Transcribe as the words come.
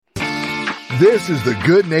This is the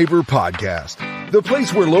Good Neighbor Podcast, the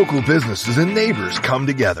place where local businesses and neighbors come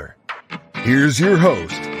together. Here's your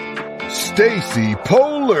host, Stacy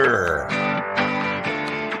Poehler.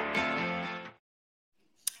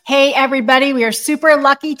 Hey, everybody. We are super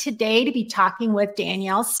lucky today to be talking with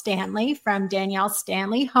Danielle Stanley from Danielle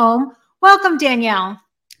Stanley Home. Welcome, Danielle.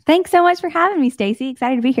 Thanks so much for having me, Stacy.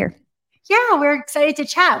 Excited to be here. Yeah, we're excited to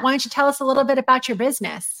chat. Why don't you tell us a little bit about your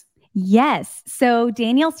business? Yes. So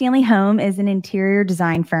Danielle Stanley Home is an interior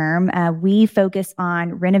design firm. We focus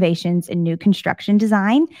on renovations and new construction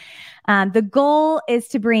design. The goal is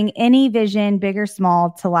to bring any vision, big or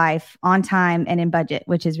small, to life on time and in budget,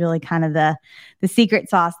 which is really kind of the secret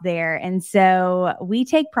sauce there. And so we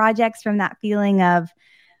take projects from that feeling of,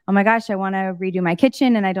 oh my gosh, I want to redo my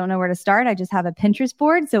kitchen and I don't know where to start. I just have a Pinterest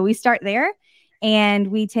board. So we start there. And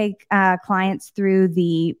we take clients through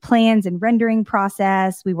the plans and rendering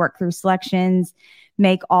process. We work through selections,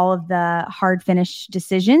 make all of the hard finish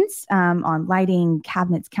decisions on lighting,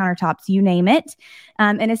 cabinets, countertops, you name it.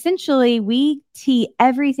 And essentially, we tee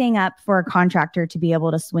everything up for a contractor to be able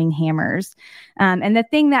to swing hammers. And the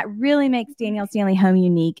thing that really makes Danielle Stanley Home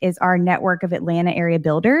unique is our network of Atlanta area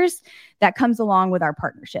builders that comes along with our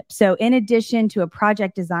partnership. So in addition to a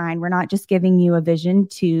project design, we're not just giving you a vision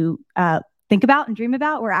to think about and dream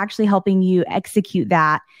about. We're actually helping you execute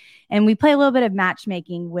that. And we play a little bit of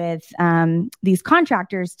matchmaking with these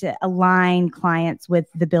contractors to align clients with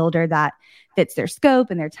the builder that fits their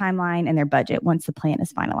scope and their timeline and their budget once the plan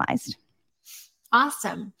is finalized.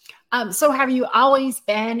 Awesome. So have you always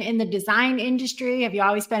been in the design industry? Have you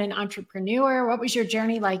always been an entrepreneur? What was your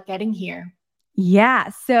journey like getting here? Yeah.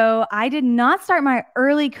 So I did not start my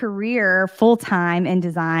early career full-time in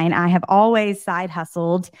design. I have always side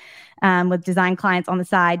hustled with design clients on the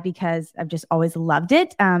side because I've just always loved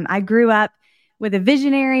it. I grew up with a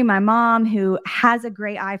visionary, my mom, who has a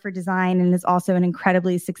great eye for design and is also an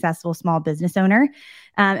incredibly successful small business owner.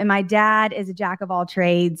 And my dad is a jack of all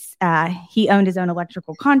trades. He owned his own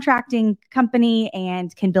electrical contracting company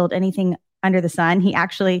and can build anything under the sun. He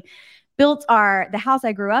actually built the house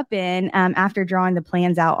I grew up in after drawing the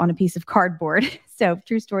plans out on a piece of cardboard. So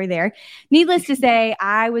true story there. Needless to say,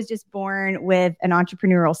 I was just born with an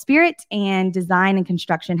entrepreneurial spirit, and design and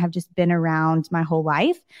construction have just been around my whole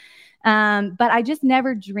life. But I just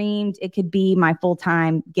never dreamed it could be my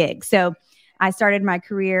full-time gig. So I started my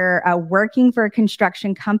career working for a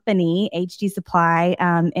construction company, HD Supply,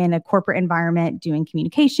 in a corporate environment doing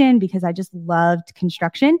communication because I just loved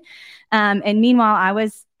construction. And meanwhile,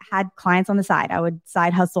 had clients on the side. I would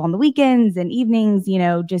side hustle on the weekends and evenings,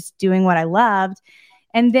 just doing what I loved.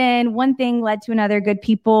 And then one thing led to another, good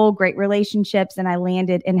people, great relationships. And I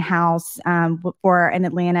landed in-house for an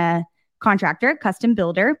Atlanta contractor, custom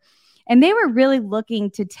builder. And they were really looking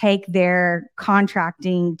to take their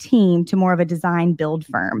contracting team to more of a design build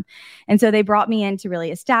firm. And so they brought me in to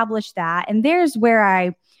really establish that. And there's where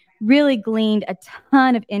I really gleaned a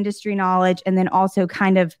ton of industry knowledge and then also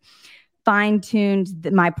kind of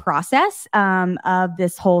fine-tuned my process of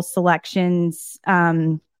this whole selections,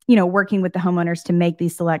 working with the homeowners to make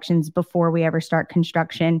these selections before we ever start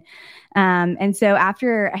construction. And so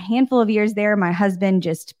after a handful of years there, my husband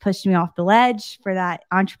just pushed me off the ledge for that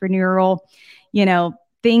entrepreneurial,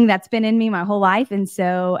 thing that's been in me my whole life. And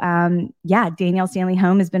so, Danielle Stanley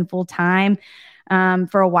Home has been full-time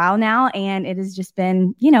for a while now. And it has just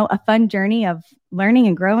been, a fun journey of learning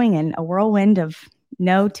and growing and a whirlwind of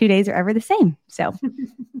no 2 days are ever the same. So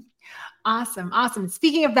Awesome.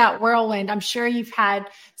 Speaking of that whirlwind, I'm sure you've had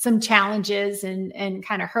some challenges and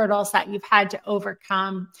kind of hurdles that you've had to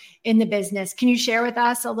overcome in the business. Can you share with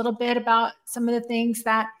us a little bit about some of the things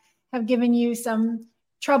that have given you some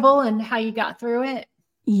trouble and how you got through it?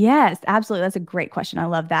 Yes, absolutely. That's a great question. I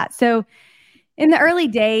love that. So in the early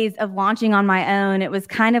days of launching on my own, it was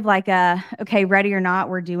kind of like okay, ready or not,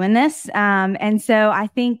 we're doing this. And so I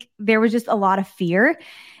think there was just a lot of fear.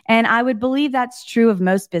 And I would believe that's true of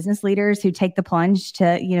most business leaders who take the plunge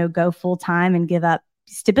to, go full time and give up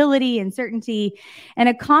stability and certainty. And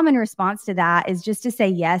a common response to that is just to say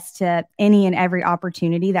yes to any and every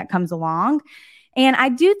opportunity that comes along. And I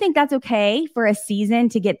do think that's okay for a season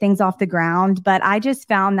to get things off the ground. But I just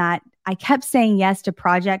found that I kept saying yes to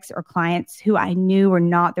projects or clients who I knew were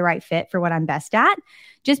not the right fit for what I'm best at,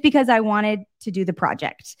 just because I wanted to do the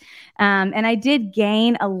project. And I did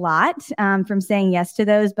gain a lot from saying yes to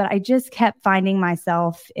those, but I just kept finding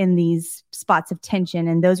myself in these spots of tension.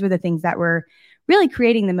 And those were the things that were really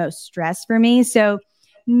creating the most stress for me. So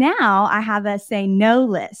now I have a say no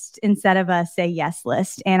list instead of a say yes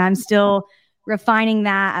list. And I'm still refining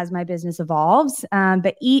that as my business evolves.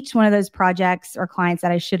 But each one of those projects or clients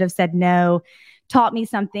that I should have said no taught me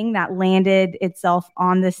something that landed itself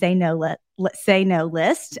on the say no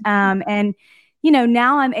list. And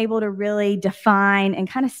now I'm able to really define and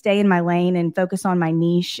kind of stay in my lane and focus on my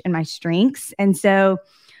niche and my strengths. And so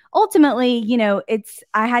ultimately,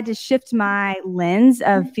 I had to shift my lens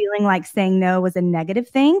of feeling like saying no was a negative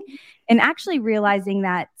thing, and actually realizing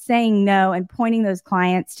that saying no and pointing those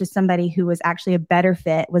clients to somebody who was actually a better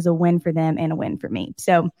fit was a win for them and a win for me.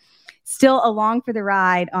 So still along for the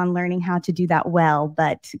ride on learning how to do that well,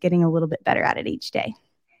 but getting a little bit better at it each day.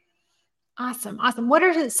 Awesome. What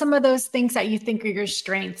are some of those things that you think are your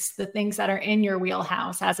strengths, the things that are in your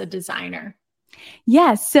wheelhouse as a designer?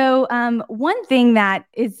 Yeah. So one thing that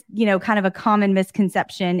is, kind of a common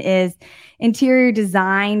misconception is interior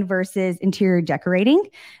design versus interior decorating.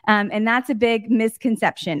 And that's a big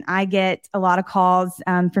misconception. I get a lot of calls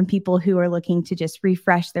from people who are looking to just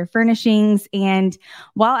refresh their furnishings. And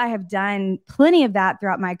while I have done plenty of that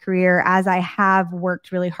throughout my career, as I have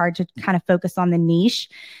worked really hard to kind of focus on the niche,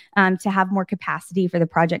 to have more capacity for the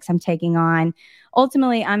projects I'm taking on.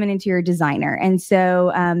 Ultimately, I'm an interior designer. And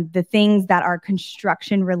so the things that are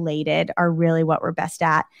construction related are really what we're best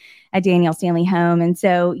at Danielle Stanley Home. And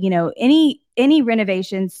so, any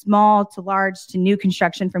renovation, small to large to new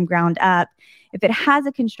construction from ground up, if it has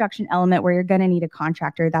a construction element where you're going to need a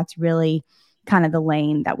contractor, that's really kind of the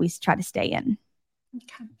lane that we try to stay in.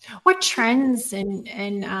 Okay. What trends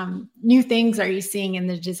and new things are you seeing in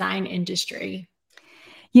the design industry?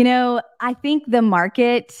 I think the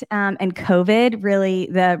market and COVID, really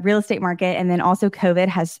the real estate market, and then also COVID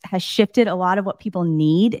has shifted a lot of what people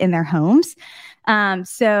need in their homes.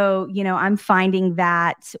 So, I'm finding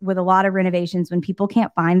that with a lot of renovations, when people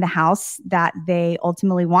can't find the house that they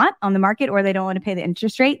ultimately want on the market, or they don't want to pay the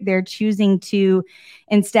interest rate, they're choosing to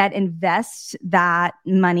instead invest that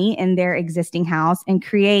money in their existing house and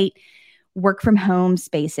create work from home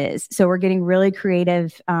spaces. So we're getting really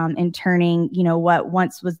creative in turning, what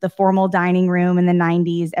once was the formal dining room in the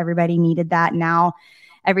 90s, everybody needed that. Now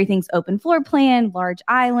everything's open floor plan, large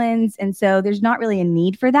islands. And so there's not really a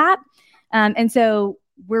need for that. And so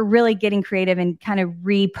we're really getting creative and kind of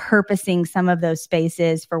repurposing some of those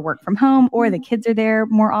spaces for work from home, or the kids are there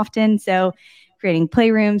more often. So creating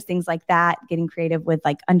playrooms, things like that, getting creative with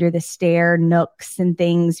like under the stair nooks and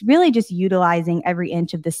things, really just utilizing every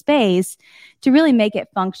inch of the space to really make it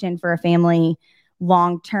function for a family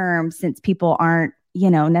long-term, since people aren't,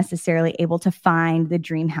 necessarily able to find the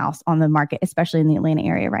dream house on the market, especially in the Atlanta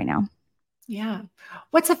area right now. Yeah.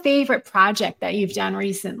 What's a favorite project that you've done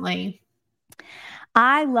recently?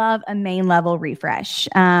 I love a main level refresh.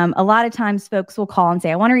 A lot of times folks will call and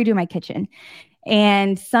say, I want to redo my kitchen.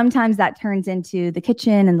 And sometimes that turns into the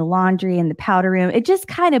kitchen and the laundry and the powder room. It just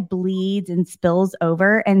kind of bleeds and spills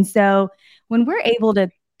over. And so when we're able to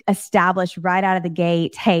establish right out of the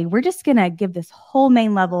gate, hey, we're just going to give this whole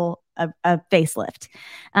main level a facelift.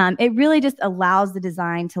 It really just allows the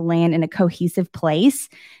design to land in a cohesive place.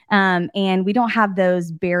 And we don't have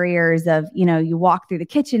those barriers of, you walk through the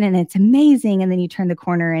kitchen and it's amazing. And then you turn the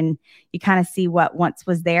corner and you kind of see what once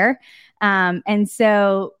was there. And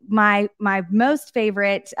so my most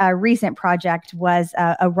favorite recent project was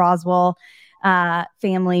a Roswell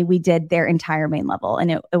family. We did their entire main level,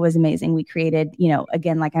 and it was amazing. We created,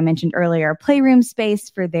 again, like I mentioned earlier, a playroom space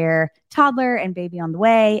for their toddler and baby on the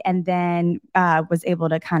way, and then was able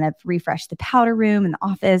to kind of refresh the powder room and the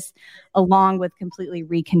office, along with completely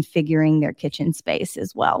reconfiguring their kitchen space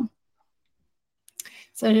as well.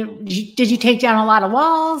 So did you take down a lot of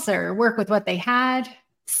walls or work with what they had?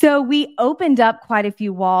 So we opened up quite a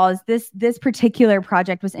few walls. This particular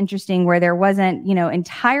project was interesting, where there wasn't,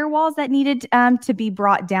 entire walls that needed to be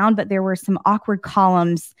brought down, but there were some awkward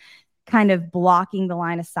columns kind of blocking the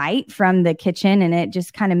line of sight from the kitchen, and it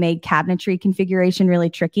just kind of made cabinetry configuration really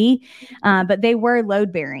tricky. But they were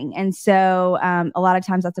load bearing, and so a lot of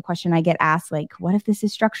times that's a question I get asked, like, what if this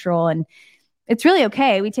is structural? And it's really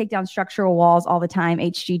okay. We take down structural walls all the time.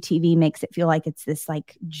 HGTV makes it feel like it's this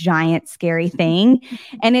like giant, scary thing.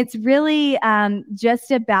 And it's really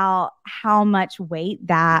just about how much weight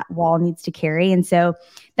that wall needs to carry. And so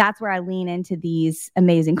that's where I lean into these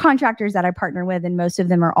amazing contractors that I partner with. And most of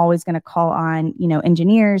them are always going to call on,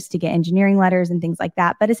 engineers to get engineering letters and things like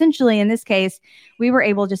that. But essentially, in this case, we were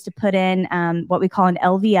able just to put in what we call an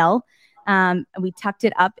LVL. We tucked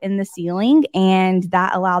it up in the ceiling, and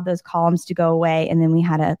that allowed those columns to go away. And then we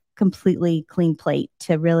had a completely clean plate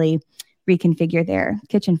to really reconfigure their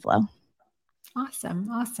kitchen flow.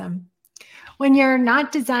 Awesome. When you're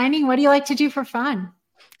not designing, what do you like to do for fun?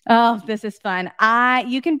 Oh, this is fun.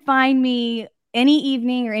 You can find me any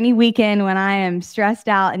evening or any weekend when I am stressed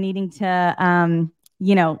out and needing to,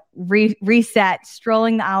 reset,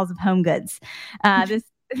 strolling the aisles of Home Goods. This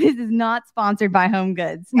is not sponsored by Home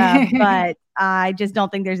Goods, but I just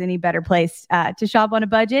don't think there's any better place to shop on a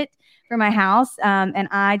budget for my house. And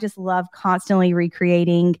I just love constantly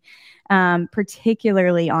recreating,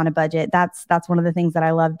 particularly on a budget. That's one of the things that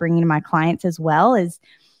I love bringing to my clients as well is,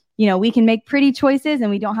 we can make pretty choices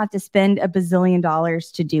and we don't have to spend $1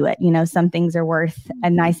 bazillion to do it. Some things are worth a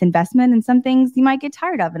nice investment and some things you might get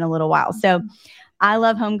tired of in a little while. So I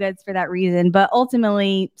love Home Goods for that reason, but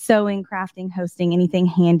ultimately sewing, crafting, hosting, anything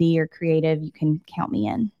handy or creative, you can count me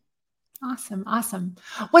in. Awesome.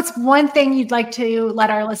 What's one thing you'd like to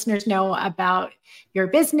let our listeners know about your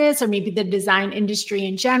business or maybe the design industry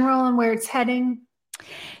in general and where it's heading?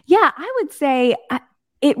 Yeah, I would say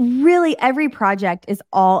every project is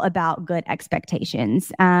all about good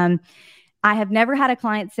expectations. I have never had a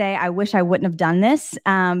client say, I wish I wouldn't have done this.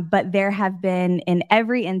 But there have been in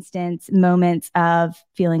every instance moments of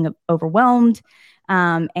feeling overwhelmed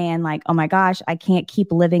and like, oh my gosh, I can't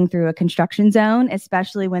keep living through a construction zone,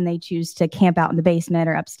 especially when they choose to camp out in the basement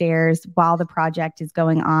or upstairs while the project is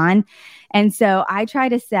going on. And so I try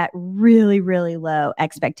to set really, really low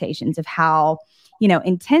expectations of how,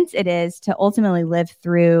 intense it is to ultimately live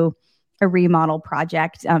through a remodel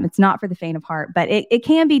project. It's not for the faint of heart, but it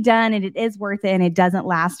can be done and it is worth it and it doesn't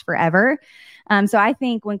last forever. So I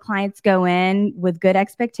think when clients go in with good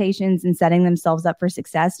expectations and setting themselves up for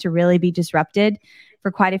success to really be disrupted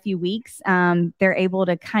for quite a few weeks, they're able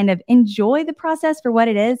to kind of enjoy the process for what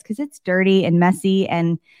it is because it's dirty and messy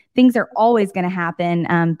and things are always going to happen.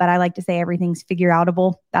 But I like to say everything's figure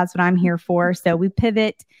outable. That's what I'm here for. So we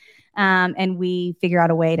pivot and we figure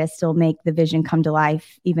out a way to still make the vision come to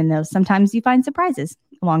life, even though sometimes you find surprises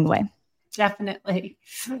along the way. Definitely.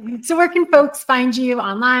 So where can folks find you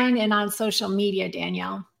online and on social media,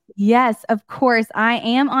 Danielle? Yes, of course. I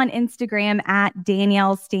am on Instagram at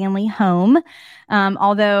Danielle Stanley Home.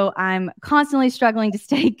 Although I'm constantly struggling to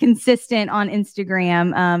stay consistent on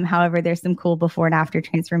Instagram. However, there's some cool before and after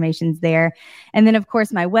transformations there. And then, of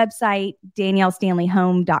course, my website,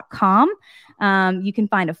 DanielleStanleyHome.com. You can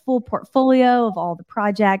find a full portfolio of all the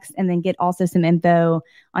projects and then get also some info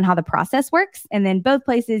on how the process works. And then both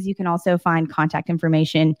places, you can also find contact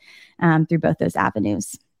information through both those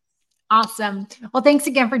avenues. Awesome. Well, thanks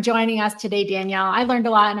again for joining us today, Danielle. I learned a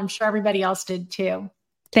lot and I'm sure everybody else did too.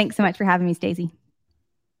 Thanks so much for having me, Stacey.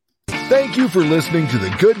 Thank you for listening to the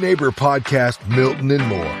Good Neighbor Podcast, Milton and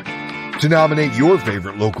More. To nominate your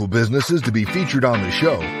favorite local businesses to be featured on the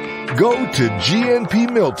show, go to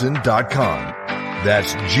gnpmilton.com.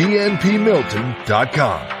 That's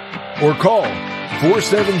gnpmilton.com. Or call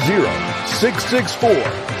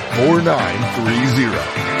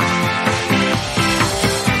 470-664-4930.